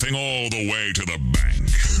laughing all the way to the bank.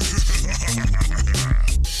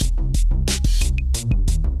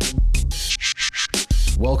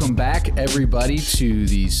 Welcome back, everybody, to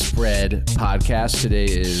the Spread podcast. Today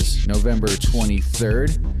is November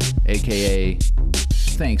 23rd, a.k.a.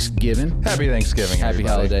 Thanksgiving. Happy Thanksgiving, Happy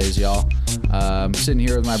everybody. holidays, y'all. Sitting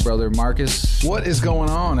here with my brother, Marcus. What is going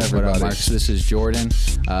on, everybody? What up, Marcus? This is Jordan.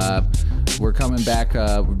 We're coming back,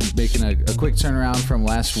 making a quick turnaround from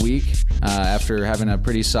last week after having a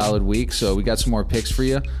pretty solid week. So we got some more picks for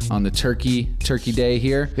you on the Turkey Day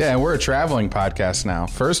here. Yeah, and we're a traveling podcast now.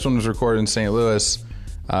 First one was recorded in St. Louis.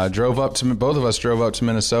 Both of us drove up to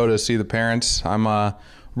Minnesota to see the parents. I'm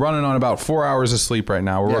running on about 4 hours of sleep right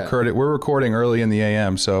now. We're recording early in the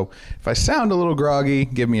AM, so if I sound a little groggy,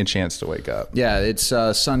 give me a chance to wake up. Yeah, it's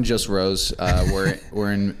sun just rose.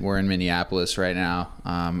 We're in Minneapolis right now.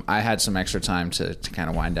 I had some extra time to kind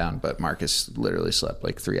of wind down, but Marcus literally slept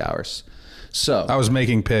like 3 hours. So I was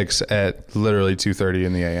making picks at literally 2:30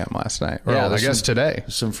 in the AM last night. Or, yeah, I guess today.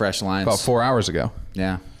 Some fresh lines. About 4 hours ago.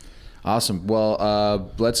 Yeah. Awesome.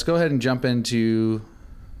 Well, let's go ahead and jump into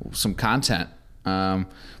some content.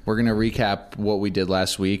 We're going to recap what we did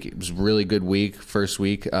last week. It was a really good week. First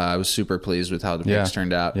week. I was super pleased with how the picks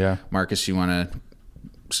turned out. Yeah. Marcus, you want to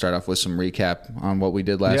start off with some recap on what we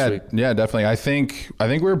did last week? Yeah, definitely. I think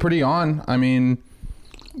we were pretty on. I mean,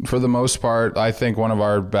 for the most part, I think one of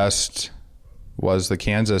our best was the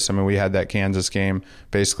Kansas. I mean, we had that Kansas game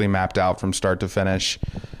basically mapped out from start to finish.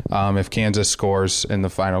 If Kansas scores in the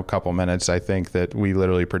final couple minutes, I think that we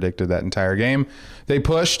literally predicted that entire game. They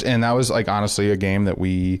pushed, and that was like honestly a game that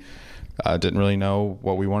we didn't really know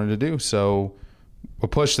what we wanted to do. So a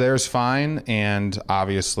push there is fine, and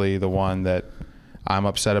obviously the one that I'm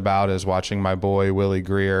upset about is watching my boy Willie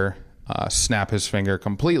Greer snap his finger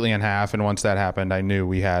completely in half, and once that happened, I knew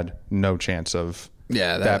we had no chance of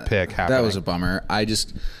that pick happening. That was a bummer. I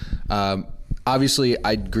just obviously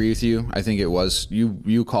I agree with you. I think it was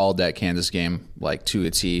you called that Kansas game like to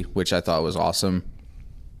a T, which I thought was awesome.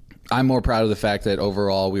 I'm more proud of the fact that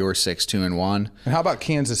overall we were 6-2-1. And how about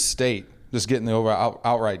Kansas State just getting the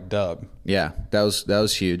outright dub? Yeah, that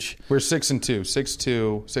was huge. We're 6-2,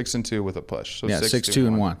 6-2 with a push. So yeah,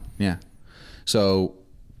 6-2-1. Yeah. So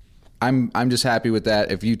I'm just happy with that.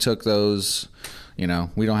 If you took those, we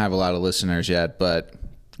don't have a lot of listeners yet, but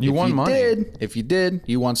you won money. If you did,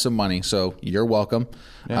 you won some money. So you're welcome.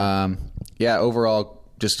 Yeah. Overall,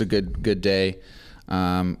 just a good day.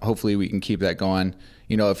 Hopefully we can keep that going.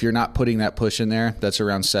 If you're not putting that push in there, that's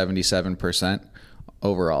around 77%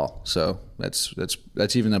 overall. So that's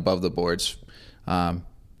even above the boards from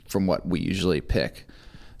what we usually pick.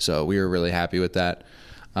 So we were really happy with that.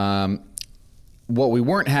 What we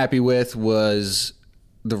weren't happy with was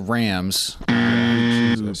the Rams.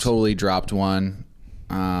 Totally dropped one.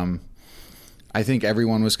 I think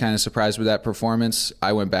everyone was kind of surprised with that performance.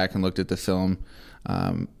 I went back and looked at the film.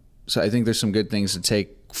 So I think there's some good things to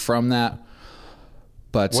take from that.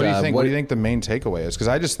 But what do you think? What do you think the main takeaway is? Because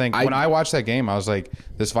I just think when I watched that game, I was like,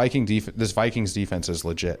 this Vikings defense is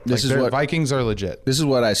legit. Vikings are legit. This is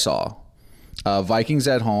what I saw. Vikings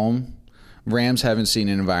at home. Rams haven't seen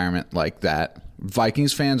an environment like that.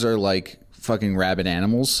 Vikings fans are like fucking rabid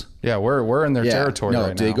animals. Yeah, we're in their territory right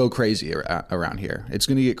now. They go crazy around here. It's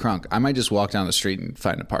going to get crunk. I might just walk down the street and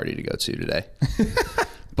find a party to go to today.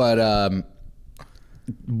 But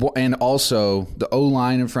and also the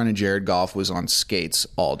O-line in front of Jared Goff was on skates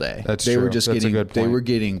all day. They were just they were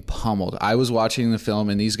getting pummeled. I was watching the film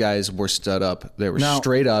and these guys were stood up. They were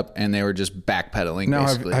straight up and they were just backpedaling. Now,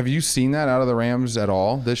 basically. Have you seen that out of the Rams at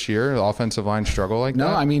all this year? The offensive line struggle like that? No,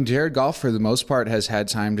 I mean Jared Goff for the most part has had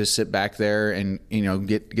time to sit back there and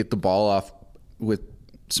get the ball off with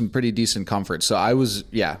some pretty decent comfort. So I was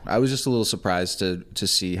just a little surprised to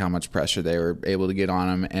see how much pressure they were able to get on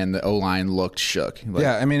him, and the O-line looked shook.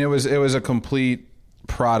 I mean it was a complete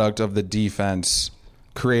product of the defense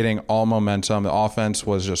creating all momentum. The offense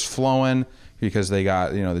was just flowing because they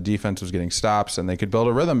got the defense was getting stops and they could build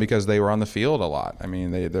a rhythm because they were on the field a lot. I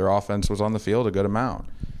mean their offense was on the field a good amount.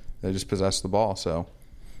 They just possessed the ball. So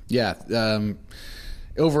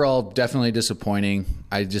overall definitely disappointing.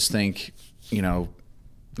 I just think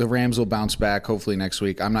the Rams will bounce back hopefully next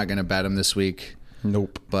week. I'm not going to bet them this week.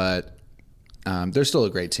 Nope. But they're still a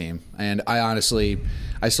great team. And I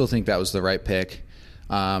still think that was the right pick.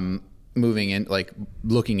 Moving in,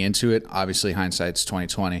 looking into it, obviously hindsight's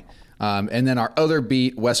 20/20. And then our other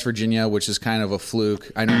beat, West Virginia, which is kind of a fluke.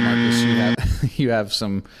 I know, Marcus, you have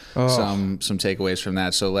some takeaways from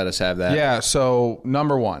that, so let us have that. Yeah, so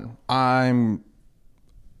number one,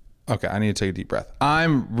 Okay, I need to take a deep breath.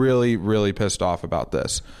 I'm really, really pissed off about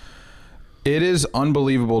this. It is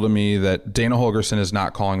unbelievable to me that Dana Holgerson is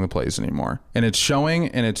not calling the plays anymore, and it's showing.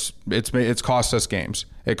 And it's cost us games.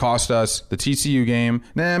 It cost us the TCU game.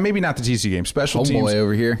 Nah, maybe not the TCU game. Special teams boy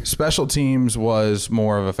over here. Special teams was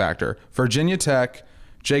more of a factor. Virginia Tech,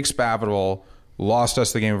 Jake Spavital lost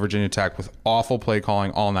us the game of Virginia Tech with awful play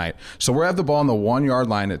calling all night. So we're at the ball on the 1 yard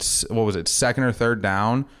line. It's second or third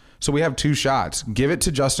down. So we have 2 shots. Give it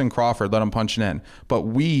to Justin Crawford. Let him punch it in. But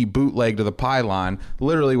we bootleg to the pylon,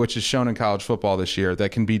 literally, which is shown in college football this year,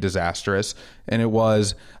 that can be disastrous. And it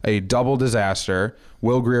was a double disaster.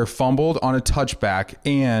 Will Grier fumbled on a touchback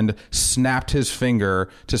and snapped his finger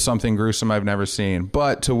to something gruesome I've never seen.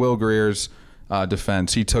 But to Will Grier's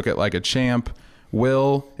defense, he took it like a champ.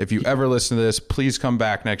 Will, if you ever listen to this, please come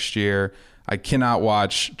back next year. I cannot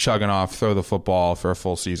watch Chugginoff throw the football for a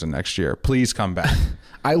full season next year. Please come back.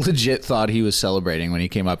 I legit thought he was celebrating when he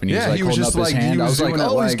came up and he was like he was holding just up his like, hand. he I was was like, doing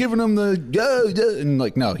it oh, he's like- giving him the and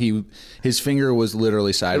like no, his finger was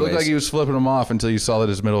literally It sideways. looked like he was flipping him off until you saw that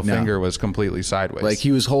his middle finger was completely sideways. Like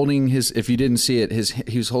he was holding his. If you didn't see it,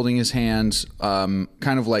 he was holding his hands, kind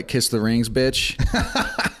of like kiss the rings, bitch.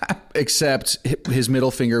 Except his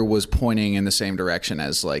middle finger was pointing in the same direction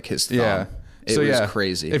as like his thumb. Yeah. It was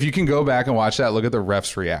crazy. If you can go back and watch that, look at the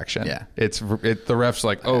ref's reaction. Yeah. The ref's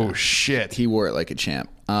like, oh shit. He wore it like a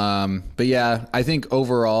champ. But yeah, I think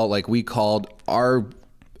overall, like we called our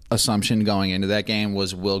assumption going into that game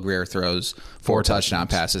was Will Grier throws 4 touchdown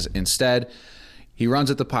passes. Instead, he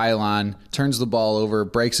runs at the pylon, turns the ball over,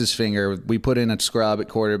 breaks his finger. We put in a scrub at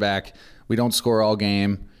quarterback. We don't score all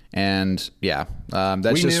game. And yeah,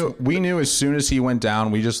 we knew as soon as he went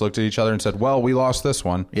down, we just looked at each other and said, well, we lost this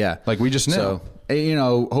one. Yeah. Like we just knew. So,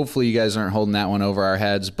 hopefully you guys aren't holding that one over our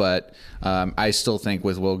heads, but I still think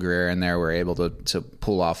with Will Grier in there, we're able to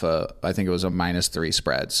pull off I think it was a -3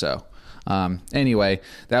 spread. So anyway,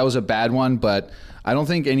 that was a bad one, but I don't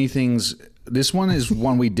think this one is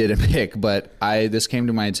one we didn't pick, but this came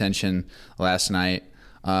to my attention last night.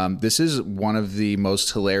 This is one of the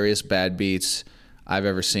most hilarious bad beats I've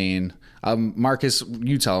ever seen. Marcus,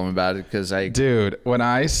 you tell him about it because Dude, when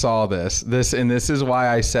I saw this is why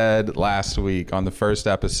I said last week on the first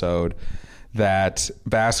episode that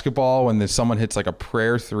basketball, when someone hits like a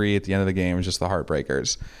prayer 3 at the end of the game, is just the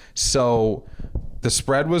heartbreakers. So the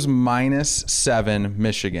spread was -7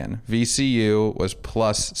 Michigan. VCU was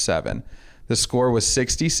 +7. The score was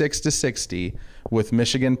 66-60 with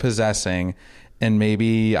Michigan possessing and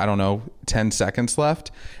maybe, 10 seconds left.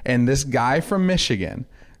 And this guy from Michigan,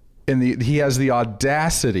 he has the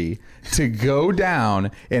audacity to go down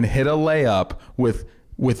and hit a layup with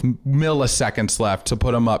milliseconds left to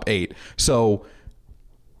put him up 8. So,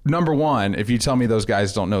 number one, if you tell me those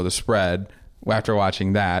guys don't know the spread after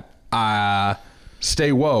watching that,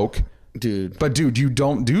 stay woke. Dude. But, dude, you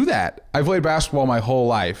don't do that. I've played basketball my whole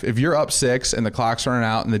life. If you're up 6 and the clock's running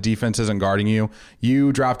out and the defense isn't guarding you,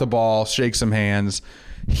 you drop the ball, shake some hands.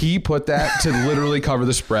 He put that to literally cover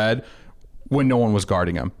the spread when no one was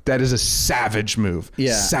guarding him. That is a savage move.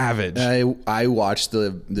 Yeah. Savage. I watched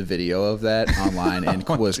the video of that online and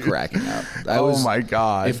was cracking up. My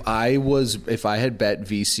God. If I had bet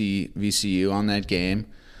VCU on that game,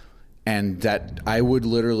 and that I would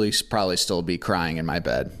literally probably still be crying in my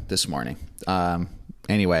bed this morning.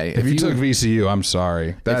 Anyway, if you took VCU, I'm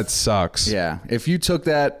sorry. That sucks. Yeah. If you took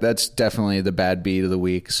that, that's definitely the bad beat of the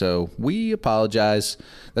week. So we apologize.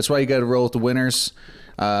 That's why you got to roll with the winners.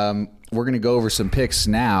 We're going to go over some picks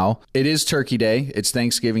now. It is Turkey Day. It's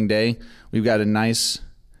Thanksgiving Day. We've got a nice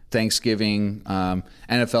Thanksgiving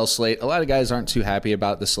NFL slate. A lot of guys aren't too happy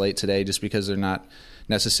about the slate today just because they're not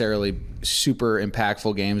necessarily super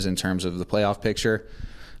impactful games in terms of the playoff picture.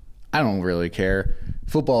 I don't really care.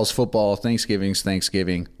 Football's football. Thanksgiving's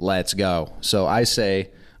Thanksgiving. Let's go. So I say,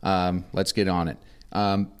 let's get on it.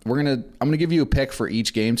 I'm gonna give you a pick for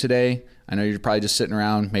each game today. I know you're probably just sitting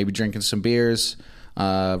around, maybe drinking some beers.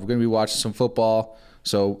 We're gonna be watching some football.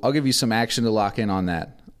 So I'll give you some action to lock in on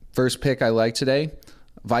that. First pick I like today: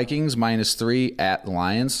 Vikings -3 at the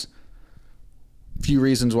Lions. Few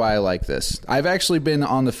reasons why I like this. I've actually been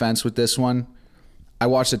on the fence with this one. I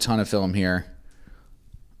watched a ton of film here.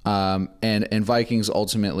 And Vikings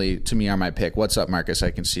ultimately to me are my pick. What's up, Marcus?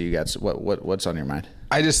 I can see you guys. What's on your mind?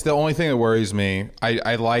 The only thing that worries me,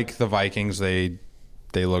 I like the Vikings. They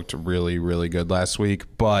looked really, really good last week,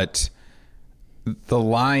 but the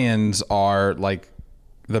Lions are like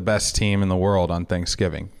the best team in the world on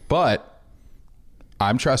Thanksgiving. But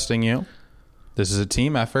I'm trusting you. This is a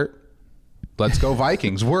team effort. Let's go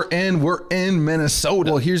Vikings. We're in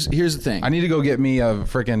Minnesota. Well, here's the thing. I need to go get me a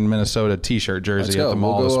freaking Minnesota t-shirt jersey at the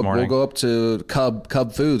mall this morning. We'll go up to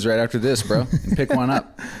Cub Foods right after this, bro, and pick one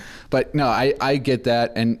up. But no, I get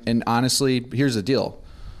that. And honestly, here's the deal.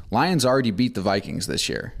 Lions already beat the Vikings this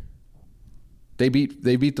year. They beat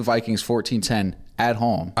the Vikings 14-10 at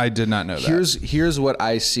home. I did not know that. Here's what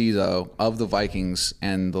I see, though, of the Vikings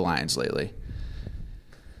and the Lions lately.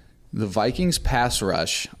 The Vikings pass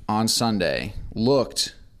rush on Sunday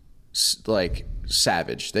looked like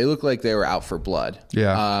savage. They looked like they were out for blood.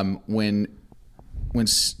 Yeah. When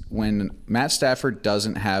Matt Stafford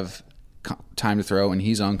doesn't have time to throw and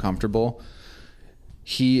he's uncomfortable,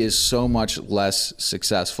 he is so much less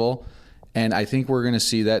successful. And I think we're going to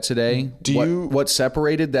see that today. What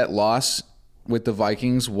separated that loss with the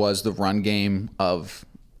Vikings was the run game of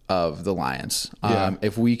the Lions. Yeah.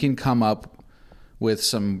 If we can come up with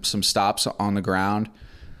some stops on the ground,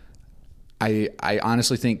 I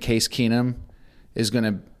honestly think Case Keenum is going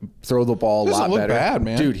to throw the ball a lot better. Doesn't look bad,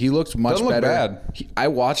 man. Dude, he looked much Doesn't look better. bad. I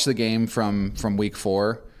watched the game from week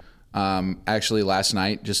 4, actually last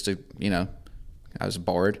night, just to, I was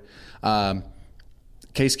bored.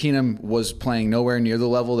 Case Keenum was playing nowhere near the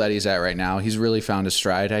level that he's at right now. He's really found his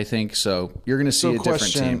stride, I think. So you're going to see a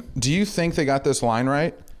different team. Do you think they got this line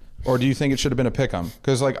right? Or do you think it should have been a pick 'em?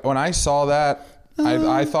 Because when I saw that,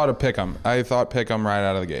 I thought a pick 'em. I thought pick 'em right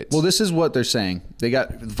out of the gates. Well, this is what they're saying. The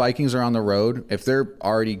Vikings are on the road. If they're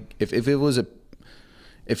already,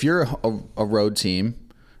 if you're a road team,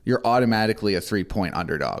 you're automatically a 3-point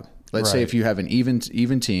underdog. Let's say Right. if you have an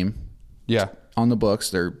even team, yeah, on the books,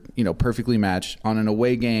 they're perfectly matched. On an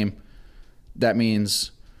away game, that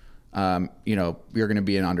means you're going to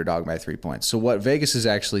be an underdog by 3 points. So what Vegas is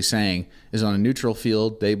actually saying is, on a neutral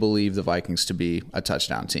field, they believe the Vikings to be a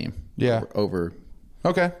touchdown team. Yeah. Over.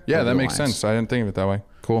 Okay. Yeah, over that the makes Lions. sense. I didn't think of it that way.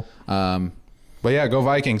 Cool. But yeah, go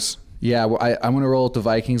Vikings. Yeah, well, I'm going to roll with the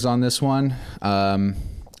Vikings on this one.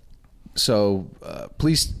 So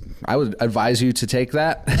please, I would advise you to take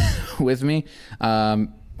that with me.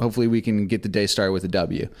 Hopefully we can get the day started with a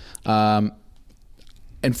W. And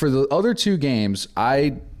for the other two games,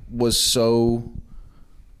 I was so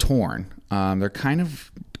torn. They're kind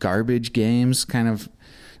of garbage games.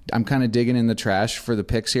 I'm kind of digging in the trash for the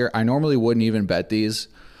picks here. I normally wouldn't even bet these,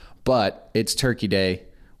 but it's Turkey Day.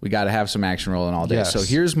 We got to have some action rolling all day. Yes. So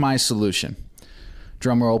here's my solution.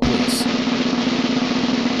 Drum roll, please.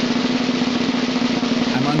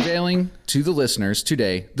 I'm unveiling to the listeners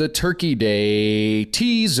today the Turkey Day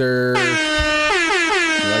teaser. You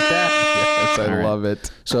like that? Yes, I All right. love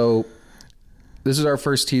it. So this is our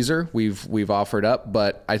first teaser we've offered up,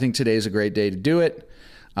 but I think today is a great day to do it.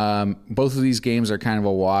 Both of these games are kind of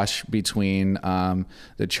a wash between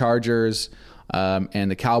the Chargers and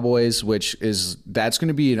the Cowboys, that's going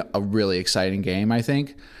to be a really exciting game, I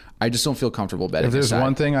think. I just don't feel comfortable betting. If there's this side.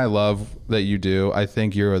 one thing I love that you do, I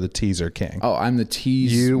think you're the teaser king. Oh, I'm the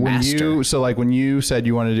tease master. When you said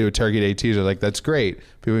you want to do a Turkey Day teaser, like that's great.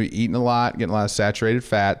 People are eating a lot, getting a lot of saturated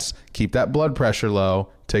fats. Keep that blood pressure low.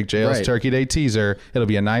 Take JL's Right. Turkey Day teaser. It'll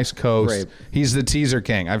be a nice coast. Right. He's the teaser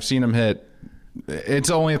king. I've seen him hit. It's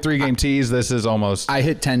only a 3-game tease. This is almost. I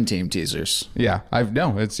hit 10 team teasers. Yeah, I've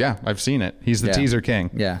seen it. He's the teaser king.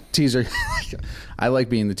 Yeah, teaser. I like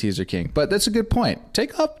being the teaser king, but that's a good point.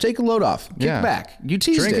 Take a load off. Kick back. You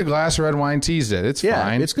teased Drink it. a glass of red wine. Teased it. It's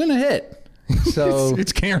fine. It's gonna hit. So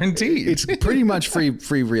it's guaranteed. It's pretty much free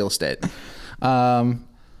real estate.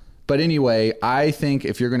 But anyway, I think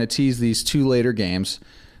if you're going to tease these two later games,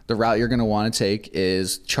 the route you're going to want to take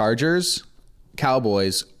is Chargers,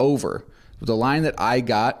 Cowboys over. The line that I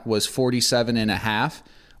got was 47.5.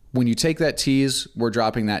 When you take that tease, we're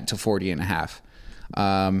dropping that to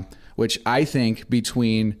 40.5, which I think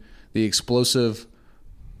between the explosive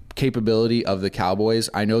capability of the Cowboys,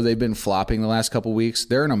 I know they've been flopping the last couple weeks.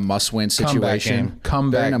 They're in a must-win situation.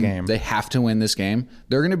 Comeback game. They have to win this game.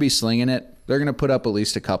 They're going to be slinging it. They're going to put up at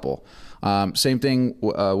least a couple. Same thing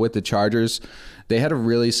with the Chargers. They had a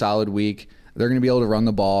really solid week. They're going to be able to run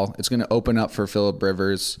the ball. It's going to open up for Phillip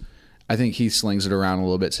Rivers. I think he slings it around a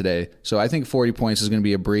little bit today. So I think 40 points is going to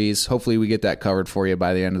be a breeze. Hopefully we get that covered for you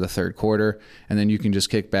by the end of the third quarter, and then you can just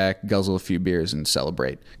kick back, guzzle a few beers, and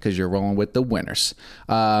celebrate because you're rolling with the winners.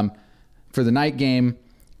 For the night game,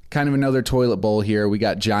 kind of another toilet bowl here. We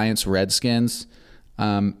got Giants-Redskins.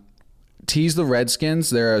 Tease the Redskins.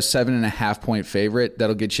 They're a 7.5-point favorite.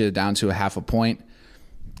 That'll get you down to a half a point.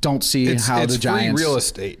 Don't see how the Giants. Free real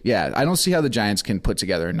estate. Yeah, I don't see how the Giants can put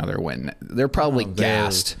together another win. They're probably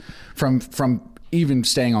gassed from even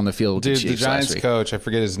staying on the field with Dude, the Chiefs the Giants last week. coach, I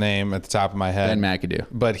forget his name at the top of my head. Ben McAdoo.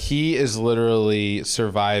 But he is literally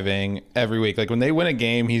surviving every week. Like when they win a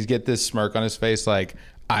game, he's get this smirk on his face like,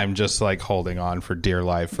 I'm just like holding on for dear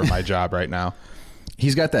life for my job right now.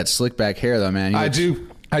 He's got that slick back hair though, man. I do.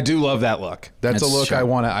 I do love that look. That's a look sharp.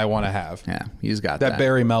 I want to have. Yeah, he's got that.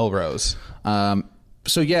 Barry Melrose.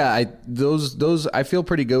 So yeah, those I feel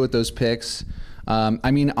pretty good with those picks.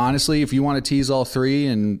 I mean, honestly, if you want to tease all three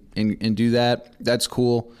and do that, that's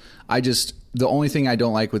cool. The only thing I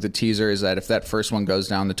don't like with the teaser is that if that first one goes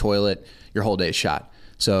down the toilet, your whole day's shot.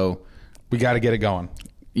 So we got to get it going.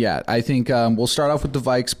 Yeah, I think we'll start off with the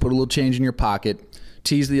Vikes, put a little change in your pocket,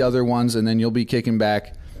 tease the other ones, and then you'll be kicking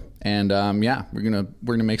back. And yeah, we're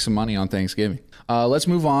gonna make some money on Thanksgiving. Let's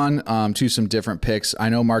move on to some different picks. I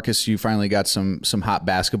know, Marcus, you finally got some hot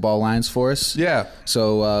basketball lines for us. Yeah.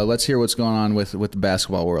 So let's hear what's going on with the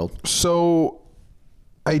basketball world. So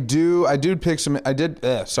I did pick some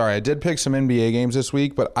NBA games this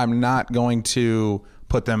week, but I'm not going to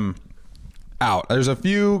put them out. There's a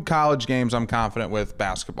few college games I'm confident with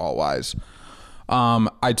basketball wise.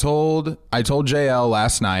 I told JL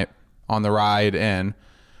last night on the ride in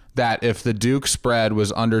that if the Duke spread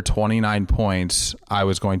was under 29 points, I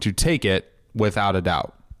was going to take it without a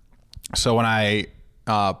doubt. So when I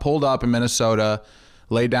pulled up in Minnesota,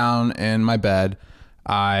 laid down in my bed,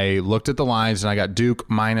 I looked at the lines and I got Duke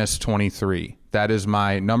minus 23. That is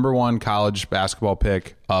my number one college basketball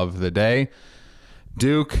pick of the day.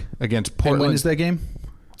 Duke against Portland. And when is that game?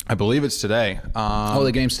 I believe it's today. The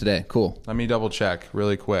game's today. Cool. Let me double check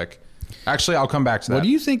really quick. Actually, I'll come back to that. What do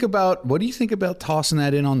you think about tossing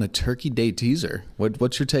that in on the Turkey Day teaser?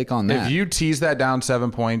 What's your take on that? If you tease that down 7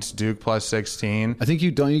 points, Duke plus 16. I think you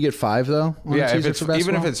get 5 though. Yeah,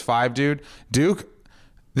 even if it's 5, dude. Duke.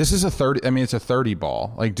 This is a 30. I mean, it's a 30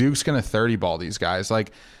 ball. Like Duke's gonna 30 ball these guys.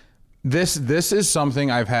 Like this is something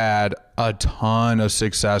I've had a ton of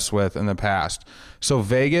success with in the past. So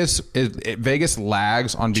Vegas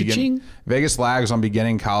lags on beginning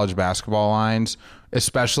college basketball lines,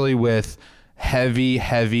 especially with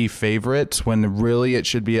heavy favorites when really it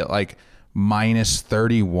should be at like minus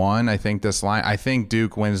 31. I think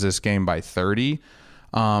Duke wins this game by 30.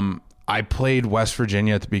 I played West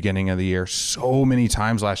Virginia at the beginning of the year so many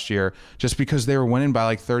times last year just because they were winning by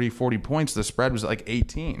like 30, 40 points. The spread was like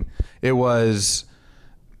 18. Duke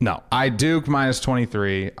minus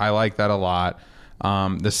 23. I like that a lot.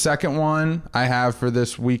 The second one I have for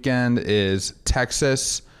this weekend is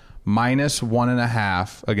Texas minus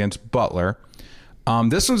 1.5 against Butler.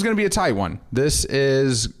 This one's going to be a tight one.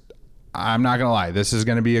 I'm not going to lie. This is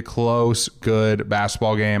going to be a close, good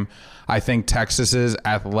basketball game. I think Texas's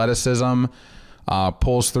athleticism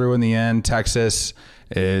pulls through in the end. Texas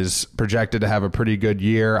is projected to have a pretty good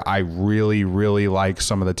year. I really, really like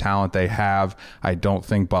some of the talent they have. I don't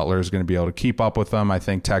think Butler is going to be able to keep up with them. I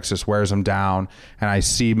think Texas wears them down, and I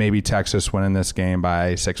see maybe Texas winning this game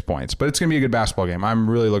by 6 points. But it's going to be a good basketball game. I'm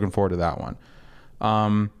really looking forward to that one.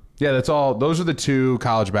 Yeah, that's all. Those are the two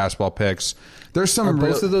college basketball picks. There's some. Are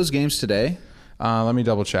both of those games today? Let me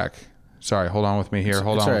double check. Sorry, hold on with me here.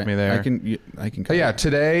 Hold on with me there. I can. Yeah,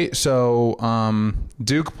 today. So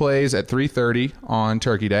Duke plays at 3:30 on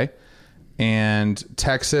Turkey Day, and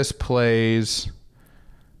Texas plays.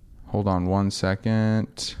 Hold on 1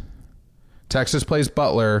 second. Texas plays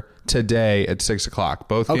Butler today at 6 o'clock.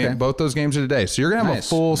 Both those games are today. So you're gonna have a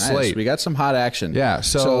full slate. We got some hot action. Yeah.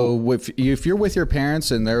 So if you're with your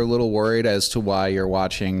parents and they're a little worried as to why you're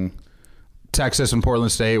watching Texas and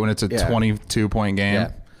Portland State when it's a 22-point game.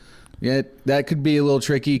 Yeah, that could be a little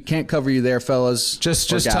tricky. Can't cover you there, fellas. Just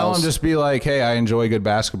tell them, just be like, hey, I enjoy good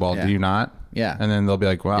basketball. Yeah. Do you not? Yeah. And then they'll be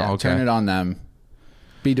like, wow, okay. Turn it on them.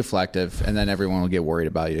 Be deflective, and then everyone will get worried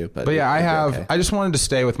about you. But yeah, I just wanted to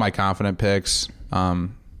stay with my confident picks.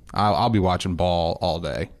 I'll be watching ball all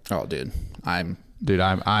day. Oh, dude. I'm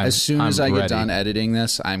as soon as I ready. get done editing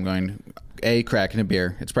this, I'm going cracking a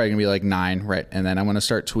beer. It's probably gonna be like 9, right? And then I'm gonna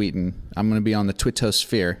start tweeting. I'm gonna be on the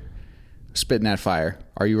Twittosphere, spitting that fire.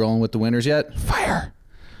 Are you rolling with the winners yet? Fire.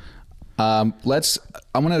 I'm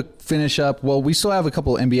gonna finish up. Well, we still have a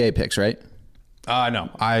couple NBA picks, right? No, no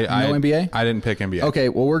NBA. I didn't pick NBA. Okay,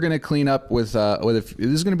 well, we're gonna clean up with this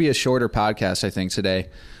is gonna be a shorter podcast, I think, today.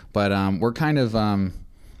 But we're kind of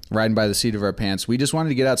riding by the seat of our pants. We just wanted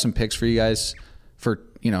to get out some picks for you guys for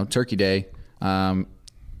Turkey Day.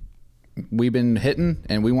 We've been hitting,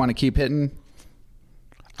 and we want to keep hitting.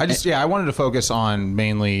 I wanted to focus on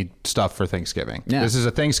mainly stuff for Thanksgiving. Yeah. This is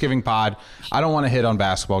a Thanksgiving pod. I don't want to hit on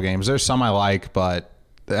basketball games. There's some I like, but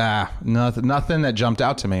nothing that jumped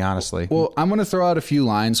out to me, honestly. Well, I'm going to throw out a few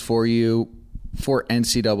lines for you for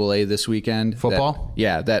NCAA this weekend. Football?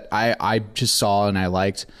 That I just saw and I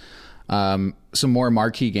liked. Some more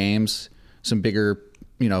marquee games, some bigger,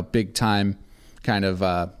 big time kind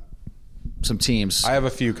of some teams. I have a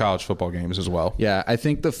few college football games as well. Yeah, I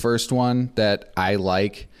think the first one that I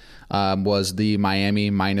like was the Miami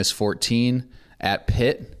minus 14 at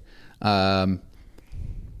Pitt.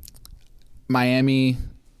 Miami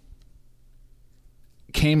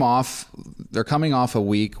they're coming off a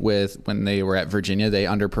week when they were at Virginia, they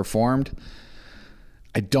underperformed.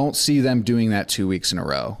 I don't see them doing that 2 weeks in a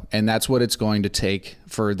row. And that's what it's going to take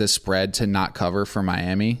for this spread to not cover for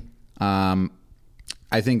Miami. I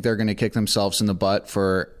think they're going to kick themselves in the butt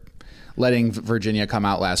for letting Virginia come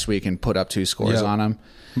out last week and put up 2 scores on them.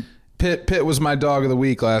 Pitt was my dog of the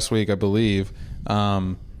week last week, I believe.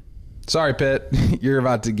 Sorry, Pitt. You're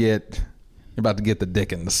about to get the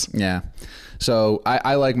Dickens. Yeah. So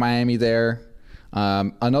I like Miami there.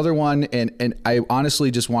 Another one, and I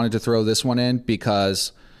honestly just wanted to throw this one in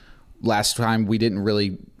because last time we didn't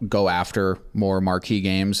really go after more marquee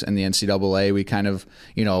games in the NCAA. We kind of,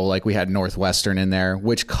 like we had Northwestern in there,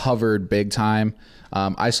 which covered big time.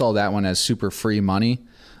 I saw that one as super free money,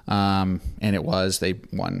 and it was. They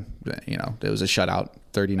won, it was a shutout,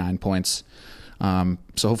 39 points. So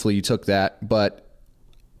hopefully you took that. But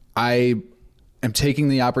I am taking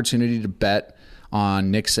the opportunity to bet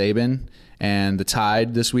on Nick Saban and the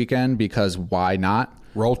Tide this weekend because why not?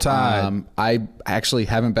 Roll Tide. I actually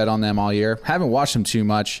haven't bet on them all year. Haven't watched them too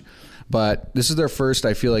much, but this is their first,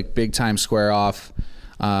 I feel like, big time square off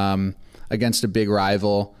against a big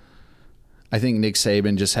rival. I think Nick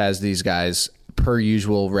Saban just has these guys per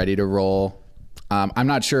usual ready to roll. I'm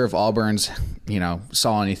not sure if Auburn's,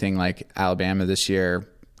 saw anything like Alabama this year.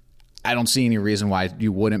 I don't see any reason why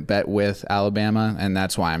you wouldn't bet with Alabama, and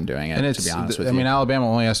that's why I'm doing it, to be honest with you. I mean, Alabama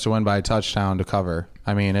only has to win by a touchdown to cover.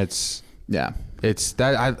 I mean, that's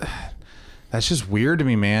just weird to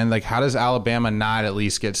me, man. Like, how does Alabama not at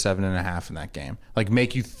least get 7.5 in that game? Like,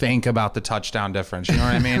 make you think about the touchdown difference. You know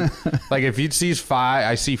what I mean? Like, if you see 5,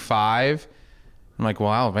 I see 5. I'm like,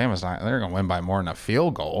 well, Alabama's not. They're going to win by more than a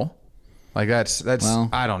field goal. Like that's well,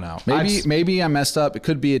 I don't know. Maybe I messed up. It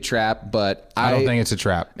could be a trap, but I don't think it's a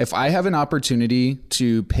trap. If I have an opportunity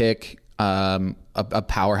to pick a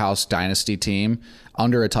powerhouse dynasty team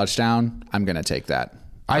under a touchdown, I'm going to take that.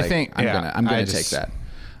 I'm going to take that.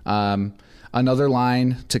 Another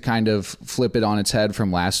line to kind of flip it on its head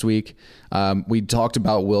from last week. We talked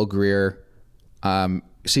about Will Grier,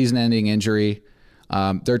 season-ending injury.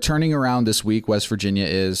 They're turning around this week. West Virginia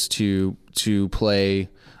is to play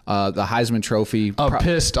the Heisman Trophy.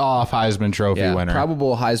 Pissed off Heisman Trophy winner.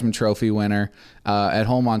 Probable Heisman Trophy winner at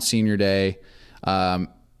home on Senior Day.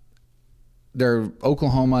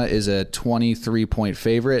 Oklahoma is a 23-point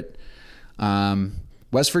favorite.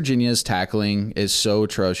 West Virginia's tackling is so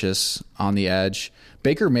atrocious on the edge.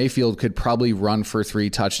 Baker Mayfield could probably run for 3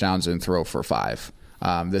 touchdowns and throw for 5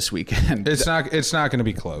 this weekend. It's not going to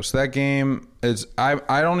be close. That game is. I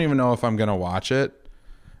don't even know if I'm going to watch it.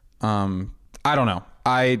 I don't know.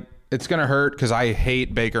 It's going to hurt because I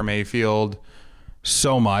hate Baker Mayfield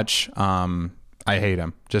so much. I hate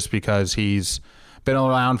him just because he's been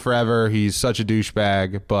around forever. He's such a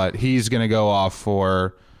douchebag, but he's going to go off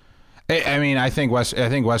for. I mean, I think West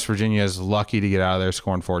Virginia is lucky to get out of there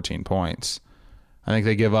scoring 14 points. I think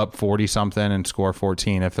they give up 40 something and score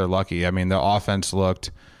 14 if they're lucky. I mean, the offense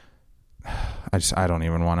looked. I don't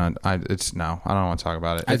even want to. I don't want to talk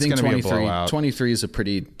about it. I think 23 is a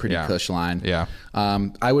pretty cush line. Yeah.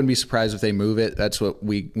 I wouldn't be surprised if they move it. That's what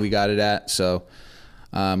we got it at. So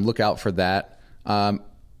look out for that.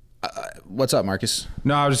 What's up, Marcus?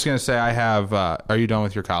 No, I was just gonna say I have. Are you done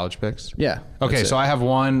with your college picks? Yeah. Okay, so I have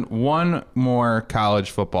one more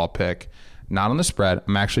college football pick. Not on the spread.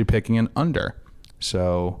 I'm actually picking an under.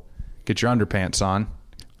 So get your underpants on.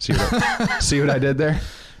 See what I did there?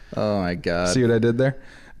 Oh, my God. See what I did there?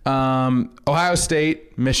 Ohio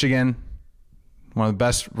State, Michigan, one of the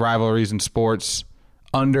best rivalries in sports,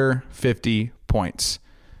 under 50 points.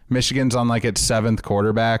 Michigan's on like its 7th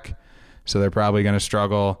quarterback, so they're probably going to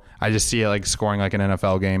struggle. I just see it like scoring like an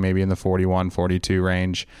NFL game, maybe in the 41-42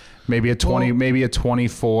 range. Maybe a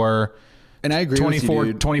 24. And I agree 24, with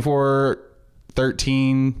you, dude.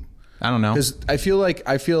 24-13. I don't know. Because I feel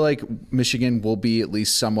like Michigan will be at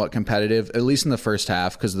least somewhat competitive, at least in the first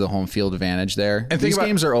half, because of the home field advantage there. And these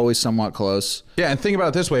games are always somewhat close. Yeah, and think about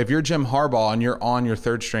it this way: if you're Jim Harbaugh and you're on your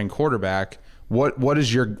 3rd string quarterback, what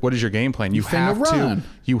is your game plan? You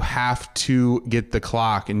have to get the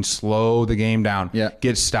clock and slow the game down. Yeah.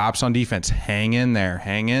 Get stops on defense. Hang in there,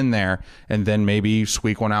 and then maybe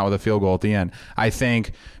squeak one out with a field goal at the end. I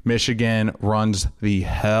think Michigan runs the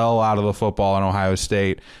hell out of the football in Ohio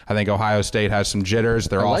State. I think Ohio State has some jitters.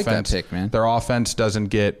 Their offense doesn't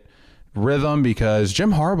get rhythm because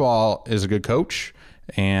Jim Harbaugh is a good coach.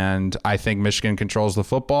 And I think Michigan controls the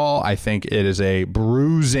football. I think it is a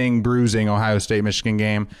bruising Ohio State-Michigan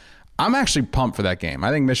game. I'm actually pumped for that game. I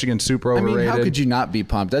think Michigan's super overrated. I mean, how could you not be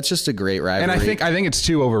pumped? That's just a great rivalry. And I think it's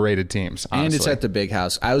 2 overrated teams, honestly. And it's at the Big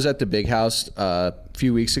House. I was at the Big House a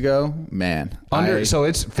few weeks ago. Man, so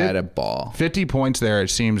it's had a ball. 50 points there. It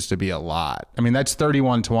seems to be a lot. I mean, that's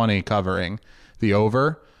 31-20 covering the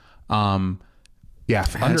over.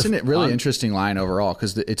 It's a really interesting line overall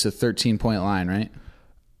because it's a 13-point line, right?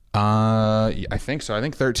 I think so. I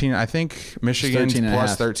think 13. I think Michigan's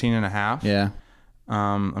plus 13.5. Yeah.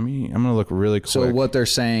 I'm gonna look really quick. So what they're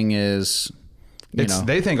saying is,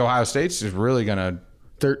 they think Ohio State's is really gonna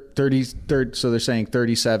 30. So they're saying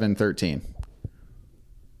 37-13.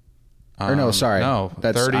 Or no, sorry, no,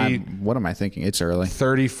 that's 30. What am I thinking? It's early.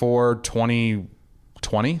 34-20,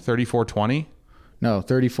 34-20. No,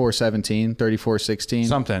 34-17, 34-16.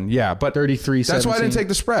 Something, yeah. But 33-17. That's why I didn't take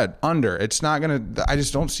the spread. Under. It's not going to... I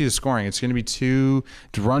just don't see the scoring. It's going to be too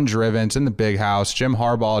run-driven. It's in the Big House. Jim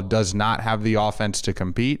Harbaugh does not have the offense to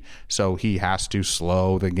compete, so he has to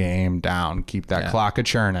slow the game down. Keep that clock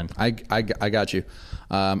a-churning. I got you.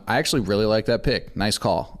 I actually really like that pick. Nice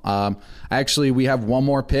call. Actually, we have one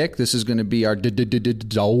more pick. This is going to be our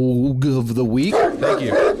dog of the week. Thank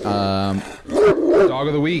you. Dog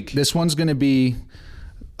of the week. This one's going to be...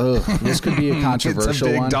 this could be a controversial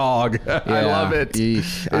one. It's a big dog. I love it.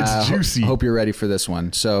 It's juicy. I hope you're ready for this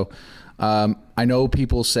one. So I know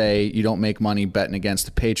people say you don't make money betting against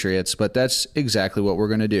the Patriots, but that's exactly what we're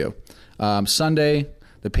going to do. Sunday,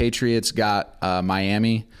 the Patriots got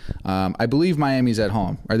Miami. I believe Miami's at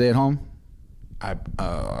home. Are they at home? I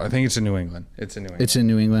think it's in New England. It's in New England. It's in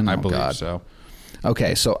New England? I believe so.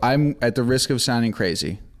 Okay, so I'm at the risk of sounding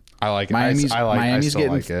crazy. I like it.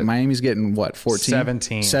 Miami's getting what,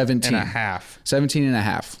 14? 17 and a half. 17 and a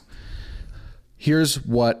half. Here's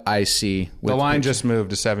what I see. The line just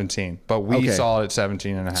moved to 17, but we saw it at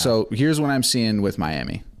 17 and a half. So here's what I'm seeing with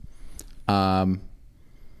Miami.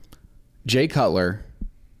 Jay Cutler,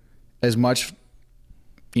 as much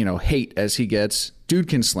hate as he gets, dude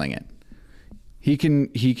can sling it. He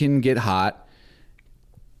can get hot.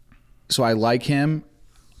 So I like him.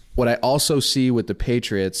 What I also see with the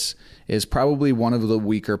Patriots is probably one of the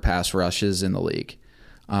weaker pass rushes in the league.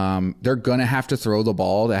 They're going to have to throw the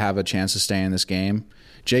ball to have a chance to stay in this game.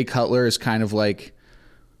 Jay Cutler is kind of like,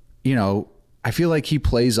 I feel like he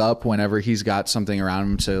plays up whenever he's got something around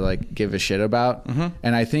him to give a shit about. Mm-hmm.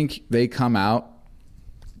 And I think they come out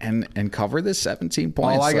and cover this 17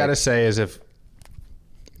 points. All I got to say is if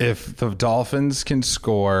the Dolphins can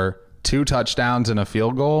score 2 touchdowns and a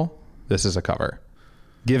field goal, this is a cover.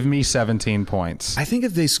 Give me 17 points. I think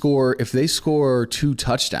if they score 2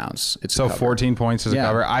 touchdowns, it's a cover. 14 points is a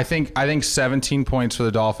cover. I think 17 points for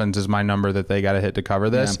the Dolphins is my number that they got to hit to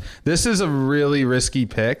cover this. Yeah. This is a really risky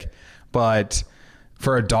pick, but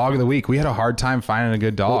for a dog of the week, we had a hard time finding a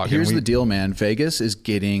good dog. Well, here's the deal, man. Vegas is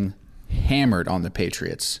getting hammered on the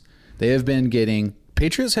Patriots.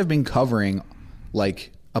 Patriots have been covering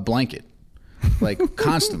like a blanket,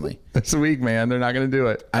 constantly. This week, man, they're not going to do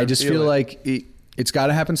it. I just feel like it's got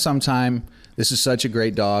to happen sometime. This is such a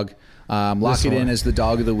great dog. Lock it in as the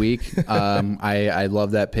dog of the week. I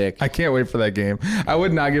love that pick. I can't wait for that game. I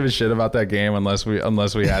would not give a shit about that game unless we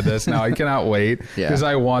had this. Now I cannot wait because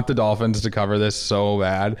I want the Dolphins to cover this so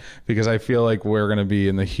bad because I feel like we're going to be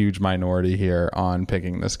in the huge minority here on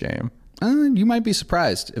picking this game. You might be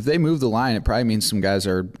surprised if they move the line. It probably means some guys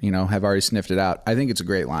are have already sniffed it out. I think it's a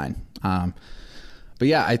great line. But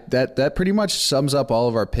yeah, that pretty much sums up all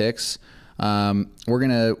of our picks. We're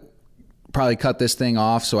gonna probably cut this thing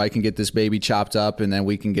off so I can get this baby chopped up and then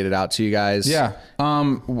we can get it out to you guys. Yeah.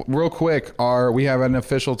 Real quick, we have an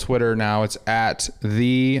official Twitter now. It's at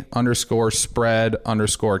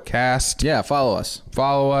 _spread_cast. Yeah,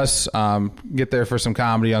 follow us. Get there for some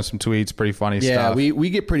comedy on some tweets. Pretty funny stuff. Yeah, we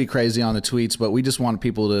get pretty crazy on the tweets, but we just want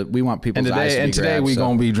people's eyes to be grabbed. And today we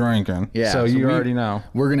gonna be drinking. Yeah. So you already know.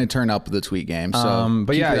 We're gonna turn up the tweet game. So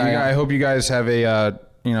but yeah, I hope you guys have a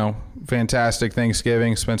fantastic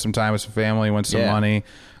Thanksgiving. Spend some time with some family, win some money.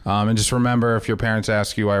 And just remember, if your parents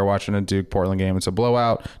ask you why you're watching a Duke-Portland game, it's a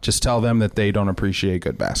blowout. Just tell them that they don't appreciate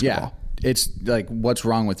good basketball. Yeah. It's like, what's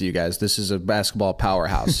wrong with you guys? This is a basketball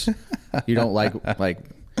powerhouse. You don't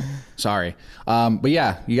sorry. But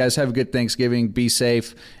yeah, you guys have a good Thanksgiving. Be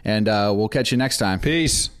safe. And we'll catch you next time.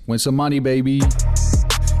 Peace. Win some money, baby.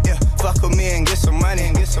 Yeah, fuck with me and get some money.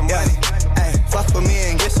 Hey, fuck with me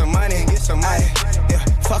and get some money. Yeah.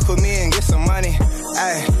 fuck with me and get some money.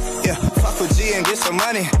 Ay, yeah, fuck with G and get some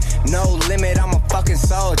money. No limit, I'm a fucking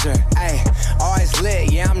soldier. Ay, always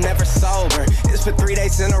lit, yeah, I'm never sober. It's for 3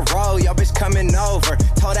 days in a row, yo bitch coming over.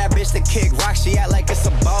 Told that bitch to kick rock, she act like it's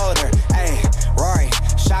a boulder. Ay, Rory,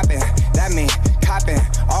 shopping, that mean copping,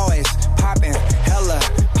 always popping, hella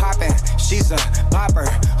popping. She's a bopper,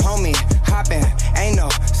 homie, hopping, ain't no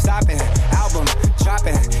stopping. Album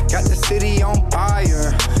dropping, got the city on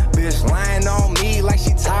fire. Bitch lying on me like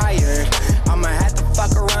she tired. I'ma have to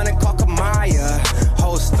fuck around and call Kamaya.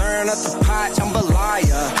 Whole stirring up the pot,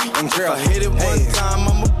 jambalaya. And girl, if I hit it one time,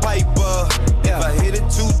 I'm a piper. Yeah. If I hit it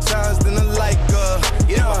 2 times, then I like her.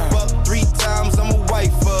 Yeah. If I fuck 3 times, I'm a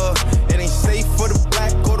wifer. It ain't safe for the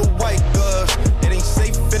black or the white girl. It ain't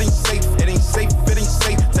safe, it ain't safe, it ain't safe, it ain't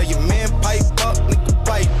safe. Tell your man pipe up, nigga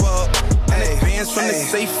pipe up. And advance from the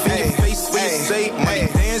safe in your face when you say money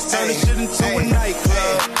dance, turn the shit into a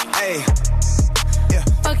nightclub. yeah.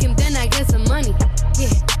 Fuck him, then I get some money.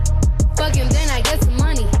 Yeah. Fuck him, then I get some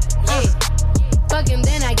money. Yeah. Fuck him,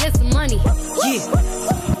 then I get some money. Yeah.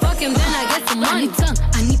 Fuck him, then I get some money. I need tongue,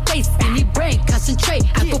 I need face, I need brain, concentrate.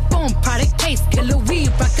 I perform product case, killer weed,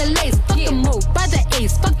 rock a lace. Fuck the move, buy the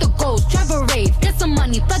ace, fuck the goals, drive a rave. Get some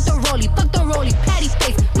money, fuck the rollie, patty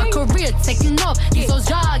face. My career taking off, these hoes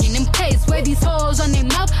jogging in pace. Where these hoes on their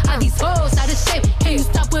mouth, are these hoes out of shape? Can you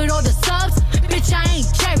stop with all the subs? Bitch, I ain't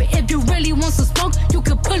Jerry. If you really want some smoke, you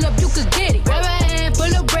can pull up, you can get it. Grab a hand,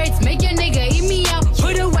 full of braids, make your nigga eat me out.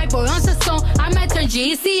 Put a white boy on the song, I might turn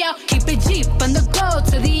GEC out. Keep it G, from the go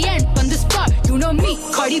to the end, from the start. You know me,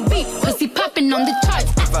 Cardi B, pussy popping on the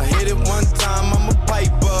charts. If I hit it 1 time, I'm a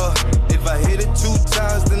piper. If I hit it 2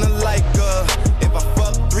 times, then I like her. If I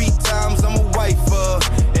fuck 3 times, I'm a wifer.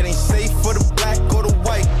 It ain't safe for the black or the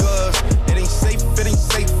white girls. It ain't safe, it ain't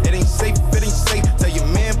safe, it ain't safe, it ain't safe. Tell your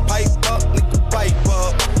man pipe up, nigga pipe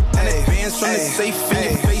up. And advance from the safe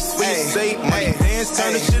in your face when you say money dance,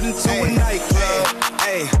 turn the shit into a nightclub.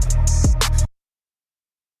 Ay.